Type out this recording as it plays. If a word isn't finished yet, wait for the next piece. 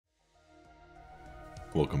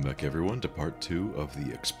Welcome back everyone to part 2 of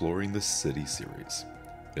the Exploring the City series.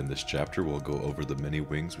 In this chapter we'll go over the many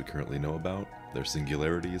wings we currently know about, their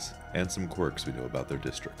singularities, and some quirks we know about their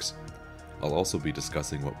districts. I'll also be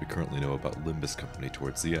discussing what we currently know about Limbus Company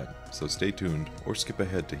towards the end, so stay tuned or skip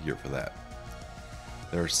ahead to hear for that.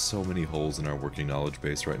 There are so many holes in our working knowledge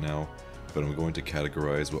base right now, but I'm going to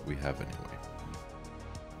categorize what we have anyway.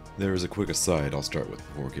 There is a quick aside I'll start with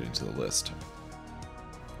before getting to the list.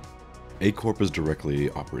 A Corp is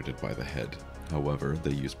directly operated by the head. However,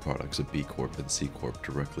 they use products of B Corp and C Corp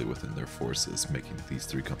directly within their forces, making these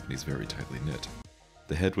three companies very tightly knit.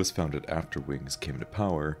 The head was founded after Wings came to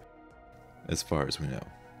power, as far as we know.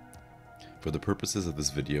 For the purposes of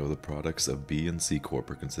this video, the products of B and C Corp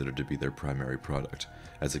are considered to be their primary product,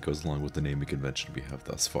 as it goes along with the naming convention we have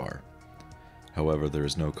thus far. However, there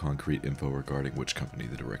is no concrete info regarding which company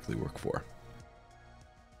they directly work for.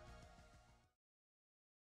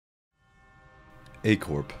 A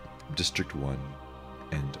Corp, District 1,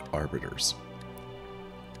 and Arbiters.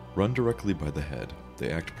 Run directly by the head,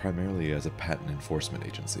 they act primarily as a patent enforcement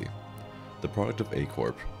agency. The product of A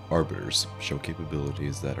Corp, Arbiters, show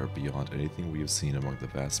capabilities that are beyond anything we have seen among the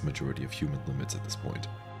vast majority of human limits at this point.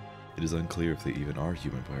 It is unclear if they even are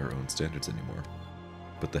human by our own standards anymore.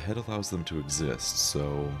 But the head allows them to exist,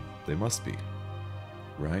 so they must be,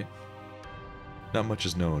 right? Not much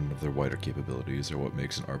is known of their wider capabilities or what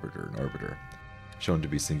makes an Arbiter an Arbiter. Shown to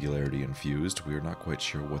be singularity infused, we are not quite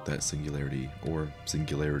sure what that singularity or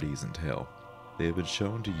singularities entail. They have been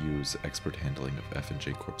shown to use expert handling of F and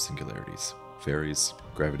J Corp singularities, ferries,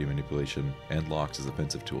 gravity manipulation, and locks as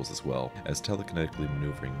offensive tools as well as telekinetically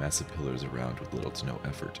maneuvering massive pillars around with little to no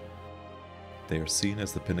effort. They are seen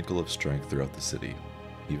as the pinnacle of strength throughout the city.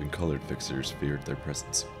 Even colored fixers feared their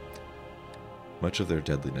presence. Much of their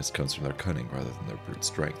deadliness comes from their cunning rather than their brute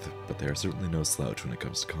strength, but they are certainly no slouch when it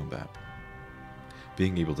comes to combat,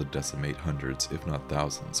 being able to decimate hundreds, if not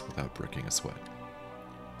thousands, without breaking a sweat.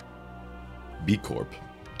 B Corp,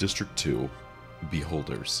 District 2,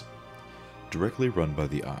 Beholders. Directly run by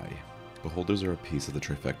the eye, Beholders are a piece of the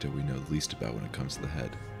trifecta we know least about when it comes to the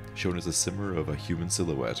head. Shown as a simmer of a human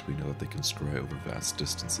silhouette, we know that they can scry over vast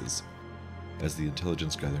distances. As the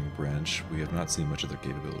intelligence-gathering branch, we have not seen much of their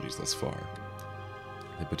capabilities thus far.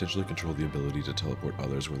 They potentially control the ability to teleport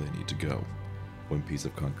others where they need to go. One piece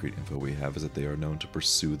of concrete info we have is that they are known to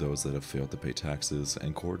pursue those that have failed to pay taxes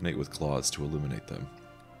and coordinate with Claws to eliminate them.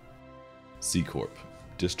 C Corp,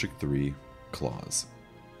 District 3, Claws.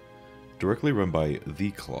 Directly run by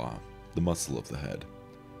the Claw, the muscle of the head.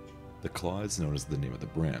 The Claw is known as the name of the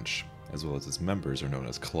branch, as well as its members are known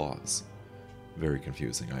as Claws. Very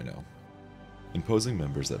confusing, I know. Imposing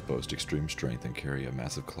members that boast extreme strength and carry a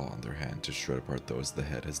massive claw in their hand to shred apart those the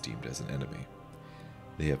head has deemed as an enemy.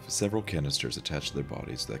 They have several canisters attached to their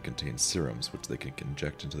bodies that contain serums which they can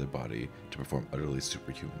inject into their body to perform utterly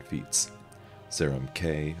superhuman feats. Serum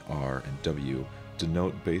K, R, and W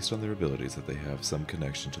denote based on their abilities that they have some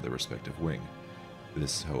connection to their respective wing.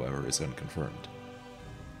 This, however, is unconfirmed.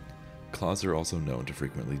 Claws are also known to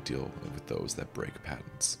frequently deal with those that break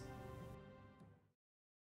patents.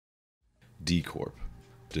 D Corp,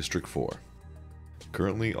 District 4.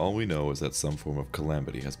 Currently, all we know is that some form of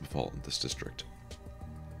calamity has befallen this district.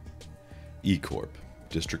 E Corp,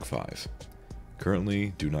 District 5.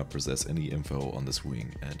 Currently, do not possess any info on this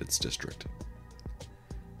wing and its district.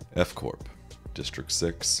 F Corp, District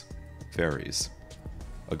 6, Ferries.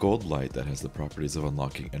 A gold light that has the properties of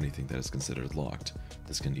unlocking anything that is considered locked.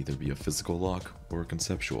 This can either be a physical lock or a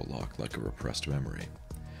conceptual lock like a repressed memory.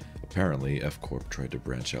 Apparently, F Corp tried to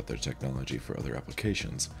branch out their technology for other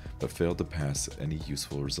applications, but failed to pass any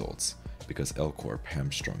useful results because L Corp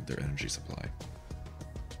hamstrung their energy supply.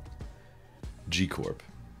 G Corp,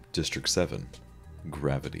 District 7,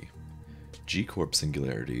 Gravity. G Corp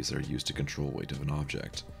singularities are used to control weight of an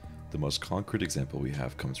object. The most concrete example we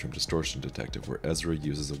have comes from Distortion Detective, where Ezra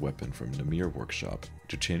uses a weapon from Namir Workshop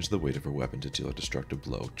to change the weight of her weapon to deal a destructive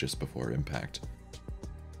blow just before impact.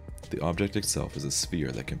 The object itself is a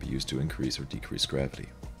sphere that can be used to increase or decrease gravity.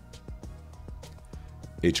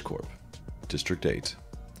 H Corp, District 8.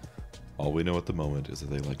 All we know at the moment is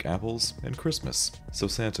that they like apples and Christmas, so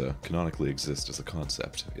Santa canonically exists as a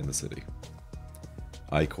concept in the city.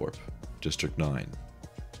 I Corp, District 9.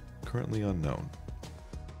 Currently unknown.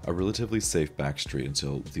 A relatively safe backstreet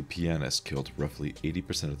until the pianist killed roughly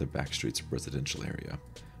 80% of their backstreet's residential area.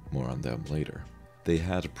 More on them later. They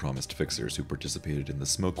had promised fixers who participated in the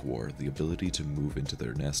Smoke War the ability to move into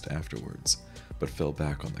their nest afterwards, but fell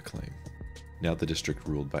back on the claim. Now the district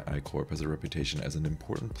ruled by I Corp has a reputation as an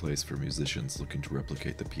important place for musicians looking to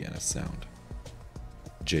replicate the pianist's sound.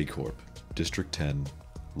 J Corp, District 10,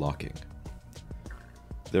 Locking.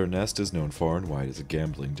 Their nest is known far and wide as a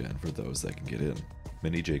gambling den for those that can get in.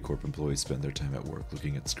 Many J-Corp employees spend their time at work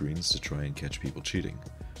looking at screens to try and catch people cheating.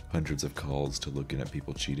 Hundreds of calls to looking at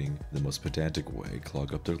people cheating in the most pedantic way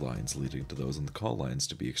clog up their lines, leading to those on the call lines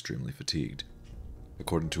to be extremely fatigued.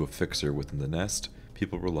 According to a fixer within the nest,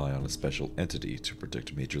 people rely on a special entity to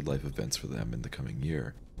predict major life events for them in the coming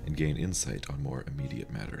year, and gain insight on more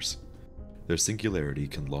immediate matters. Their singularity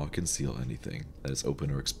can lock and seal anything that is open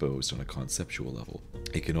or exposed on a conceptual level.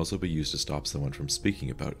 It can also be used to stop someone from speaking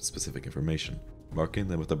about specific information, marking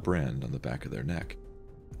them with a brand on the back of their neck.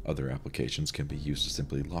 Other applications can be used to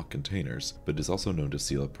simply lock containers, but is also known to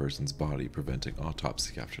seal a person's body, preventing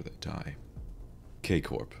autopsy after they die.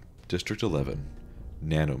 K-Corp, District 11,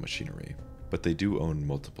 Nanomachinery, but they do own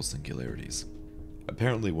multiple singularities.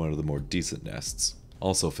 Apparently one of the more decent nests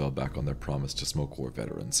also fell back on their promise to Smoke War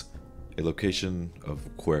veterans, a location of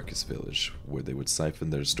Quercus village where they would siphon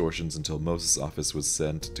their distortions until Moses' office was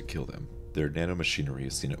sent to kill them. Their nanomachinery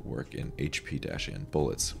is seen at work in HP-N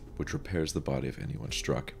bullets, which repairs the body of anyone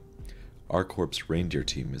struck. R-Corp's reindeer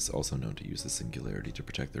team is also known to use the singularity to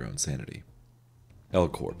protect their own sanity.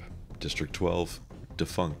 L-Corp, District 12,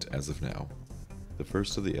 defunct as of now. The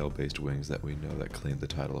first of the L-based wings that we know that claimed the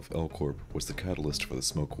title of L-Corp was the catalyst for the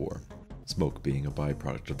Smoke War, smoke being a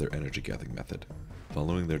byproduct of their energy gathering method.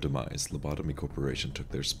 Following their demise, Lobotomy Corporation took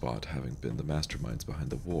their spot, having been the masterminds behind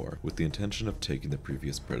the war, with the intention of taking the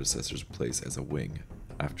previous predecessor's place as a wing.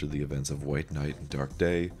 After the events of White Night and Dark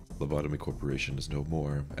Day, Lobotomy Corporation is no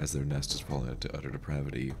more, as their nest has fallen into utter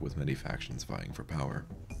depravity, with many factions vying for power.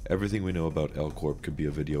 Everything we know about L-Corp could be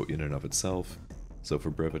a video in and of itself, so for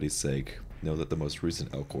brevity's sake, know that the most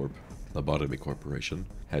recent L-Corp, Lobotomy Corporation,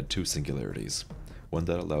 had two singularities. One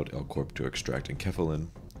that allowed L-Corp to extract enkephalin,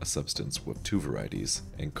 a substance with two varieties,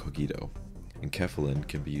 and cogito. Enkephalin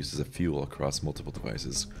can be used as a fuel across multiple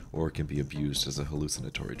devices, or it can be abused as a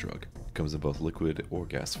hallucinatory drug. It comes in both liquid or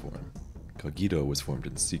gas form. Cogito was formed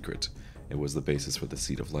in secret. It was the basis for the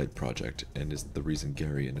Seed of Light project, and is the reason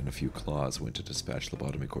Gary and a few claws went to dispatch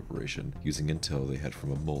Lobotomy Corporation, using intel they had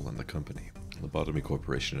from a mole in the company. Lobotomy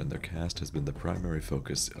Corporation and their cast has been the primary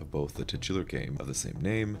focus of both the titular game of the same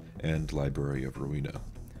name and Library of Ruina.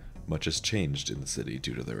 Much has changed in the city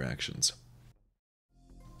due to their actions.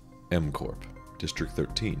 M-Corp, District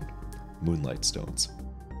 13, Moonlight Stones.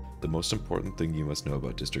 The most important thing you must know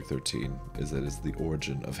about District 13 is that it is the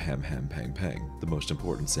origin of Ham Ham Pang Pang, the most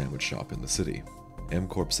important sandwich shop in the city.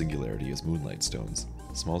 M-Corp's singularity is Moonlight Stones,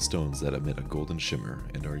 small stones that emit a golden shimmer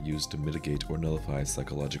and are used to mitigate or nullify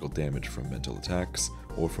psychological damage from mental attacks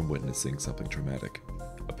or from witnessing something traumatic.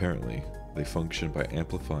 Apparently, they function by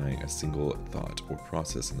amplifying a single thought or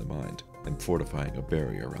process in the mind and fortifying a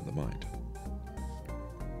barrier around the mind.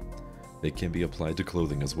 They can be applied to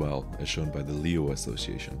clothing as well, as shown by the Leo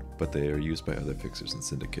Association, but they are used by other fixers and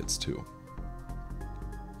syndicates too.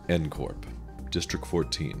 N-Corp, District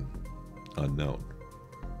 14, unknown.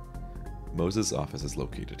 Moses' office is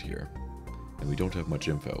located here, and we don't have much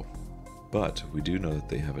info, but we do know that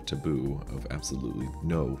they have a taboo of absolutely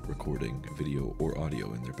no recording, video, or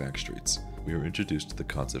audio in their backstreets. We are introduced to the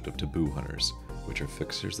concept of taboo hunters, which are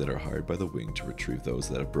fixers that are hired by the wing to retrieve those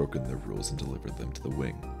that have broken their rules and deliver them to the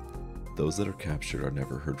wing. Those that are captured are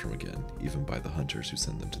never heard from again, even by the hunters who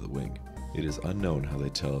send them to the wing. It is unknown how they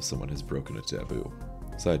tell if someone has broken a taboo.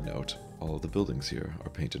 Side note, all of the buildings here are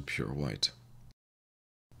painted pure white.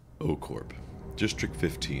 O-Corp, District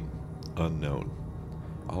 15, unknown.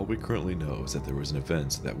 All we currently know is that there was an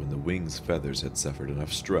event that when the wing's feathers had suffered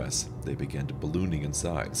enough stress, they began to ballooning in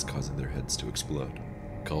size, causing their heads to explode.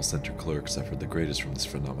 Call center clerks suffered the greatest from this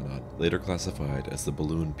phenomenon, later classified as the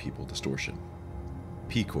balloon people distortion.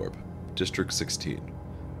 P-Corp, District 16,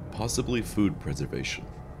 possibly food preservation.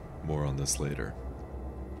 More on this later.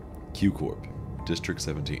 Q-Corp, District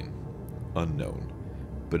 17, unknown,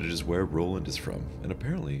 but it is where Roland is from, and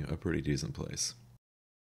apparently a pretty decent place.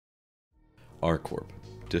 R-Corp,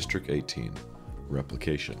 District 18,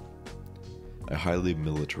 replication. A highly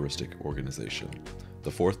militaristic organization.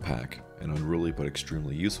 The 4th Pack, an unruly but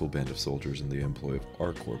extremely useful band of soldiers in the employ of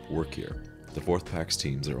R-Corp, work here. The 4th Pack's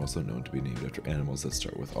teams are also known to be named after animals that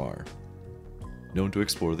start with R. Known to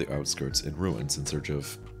explore the outskirts and ruins in search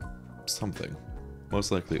of something,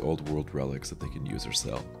 most likely old world relics that they can use or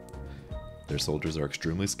sell. Their soldiers are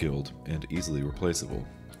extremely skilled and easily replaceable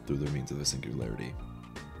through their means of the singularity.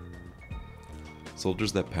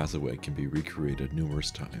 Soldiers that pass away can be recreated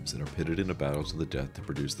numerous times and are pitted in a battle to the death to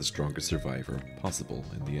produce the strongest survivor possible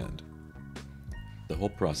in the end. The whole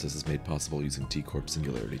process is made possible using T-Corp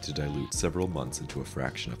singularity to dilute several months into a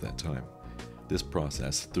fraction of that time. This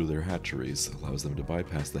process, through their hatcheries, allows them to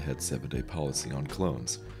bypass the head 7-day policy on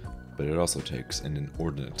clones, but it also takes an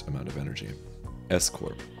inordinate amount of energy. S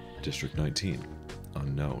Corp, District 19,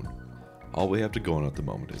 unknown. All we have to go on at the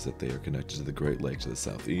moment is that they are connected to the Great Lake to the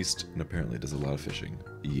southeast, and apparently does a lot of fishing.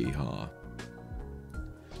 Yeehaw.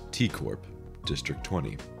 T Corp, District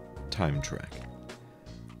 20, Time Track.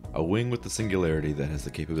 A wing with the singularity that has the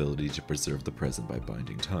capability to preserve the present by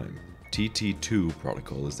binding time. TT2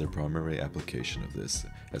 protocol is their primary application of this,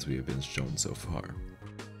 as we have been shown so far.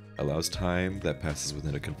 Allows time that passes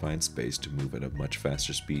within a confined space to move at a much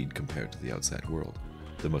faster speed compared to the outside world.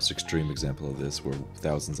 The most extreme example of this, where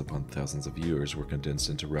thousands upon thousands of years were condensed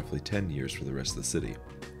into roughly 10 years for the rest of the city.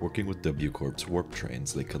 Working with W Corp's warp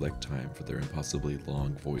trains, they collect time for their impossibly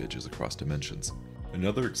long voyages across dimensions.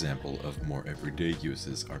 Another example of more everyday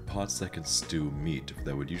uses are pods that can stew meat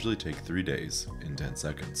that would usually take 3 days in 10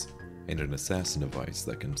 seconds, and an assassin device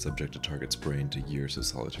that can subject a target's brain to years of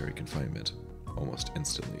solitary confinement, almost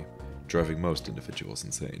instantly, driving most individuals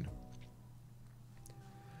insane.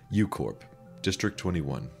 U Corp, District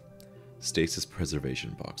 21, Stasis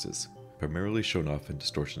Preservation Boxes, primarily shown off in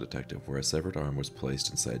Distortion Detective, where a severed arm was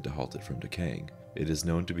placed inside to halt it from decaying. It is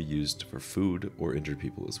known to be used for food or injured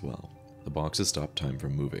people as well. The boxes stop time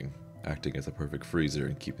from moving, acting as a perfect freezer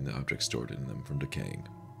and keeping the objects stored in them from decaying.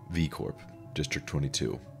 V Corp, District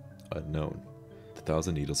 22, unknown. The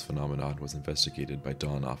Thousand Needles phenomenon was investigated by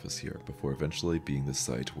Dawn Office here, before eventually being the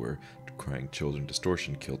site where Crying Children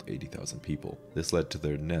Distortion killed 80,000 people. This led to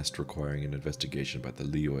their nest requiring an investigation by the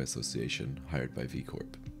Leo Association, hired by V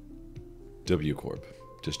Corp. W Corp,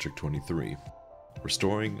 District 23,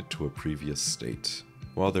 restoring to a previous state.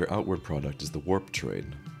 While their outward product is the warp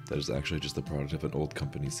train, that is actually just the product of an old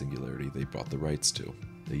company's singularity they bought the rights to.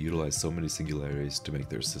 They utilize so many singularities to make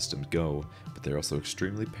their systems go, but they're also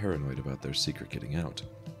extremely paranoid about their secret getting out.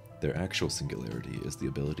 Their actual singularity is the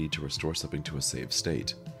ability to restore something to a saved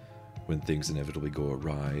state. When things inevitably go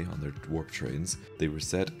awry on their warp trains, they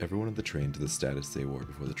reset everyone on the train to the status they were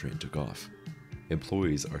before the train took off.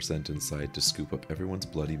 Employees are sent inside to scoop up everyone's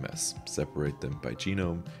bloody mess, separate them by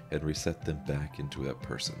genome, and reset them back into that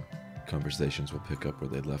person. Conversations will pick up where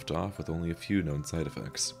they left off with only a few known side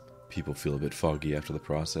effects. People feel a bit foggy after the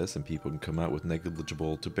process, and people can come out with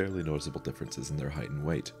negligible to barely noticeable differences in their height and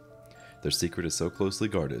weight. Their secret is so closely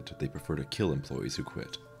guarded, they prefer to kill employees who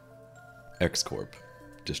quit. X Corp,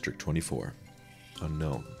 District 24,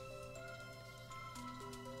 unknown.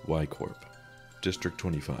 Y Corp, District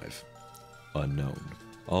 25, unknown.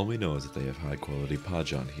 All we know is that they have high quality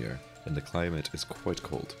Pajan here, and the climate is quite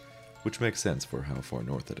cold, which makes sense for how far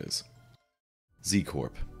north it is. Z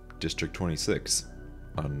Corp, District 26,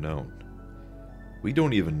 unknown. We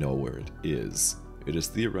don't even know where it is. It is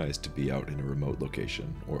theorized to be out in a remote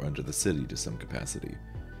location, or under the city to some capacity.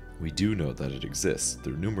 We do know that it exists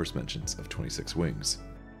through numerous mentions of 26 wings.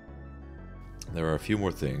 There are a few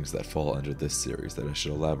more things that fall under this series that I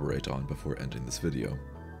should elaborate on before ending this video.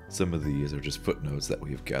 Some of these are just footnotes that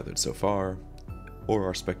we have gathered so far, or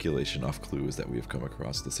our speculation off clues that we have come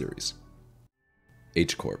across the series.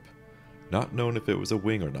 H Corp. Not known if it was a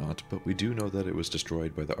wing or not, but we do know that it was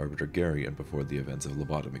destroyed by the Arbiter Garion before the events of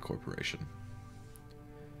Lobotomy Corporation.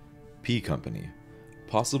 P Company.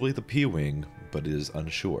 Possibly the P Wing, but it is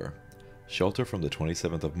unsure. Shelter from the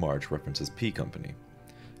 27th of March references P Company.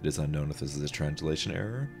 It is unknown if this is a translation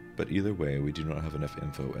error, but either way we do not have enough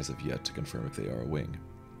info as of yet to confirm if they are a wing.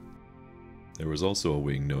 There was also a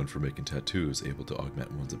wing known for making tattoos able to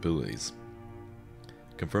augment one's abilities.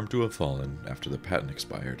 Confirmed to have fallen after the patent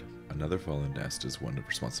expired, another fallen nest is one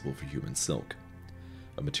responsible for human silk,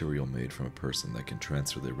 a material made from a person that can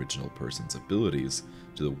transfer the original person's abilities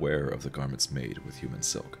to the wearer of the garments made with human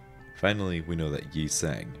silk. Finally, we know that Yi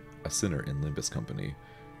Sang, a sinner in Limbus Company,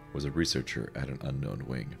 was a researcher at an unknown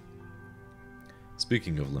wing.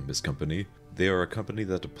 Speaking of Limbus Company, they are a company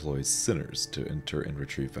that deploys sinners to enter and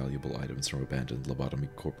retrieve valuable items from abandoned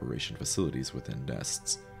Lobotomy Corporation facilities within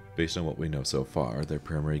nests. Based on what we know so far, their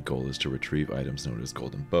primary goal is to retrieve items known as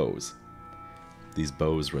golden bows. These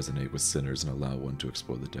bows resonate with sinners and allow one to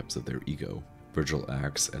explore the depths of their ego. Virgil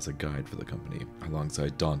acts as a guide for the company,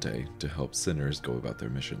 alongside Dante, to help sinners go about their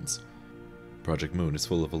missions. Project Moon is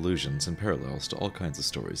full of allusions and parallels to all kinds of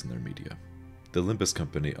stories in their media. The Limbus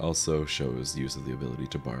Company also shows use of the ability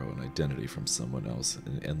to borrow an identity from someone else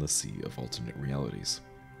in an endless sea of alternate realities.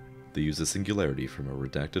 They use a singularity from a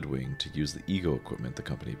redacted wing to use the ego equipment the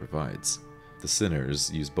company provides. The sinners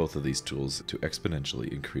use both of these tools to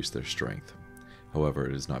exponentially increase their strength. However,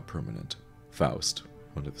 it is not permanent. Faust,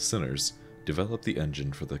 one of the sinners, developed the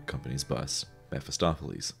engine for the company's bus,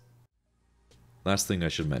 Mephistopheles. Last thing I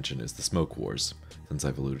should mention is the Smoke Wars, since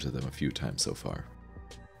I've alluded to them a few times so far.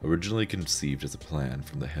 Originally conceived as a plan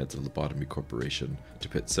from the heads of Lobotomy Corporation to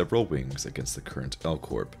pit several wings against the current L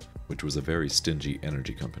Corp, which was a very stingy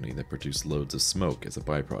energy company that produced loads of smoke as a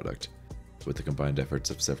byproduct. With the combined efforts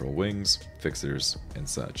of several wings, fixers, and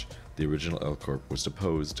such, the original L Corp was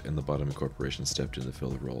deposed and the Lobotomy Corporation stepped in to fill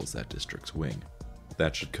the role as that district's wing.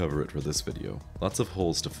 That should cover it for this video. Lots of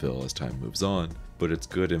holes to fill as time moves on, but it's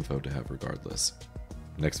good info to have regardless.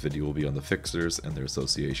 Next video will be on the fixers and their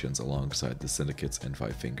associations alongside the syndicates and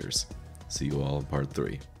Five Fingers. See you all in part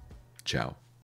 3. Ciao.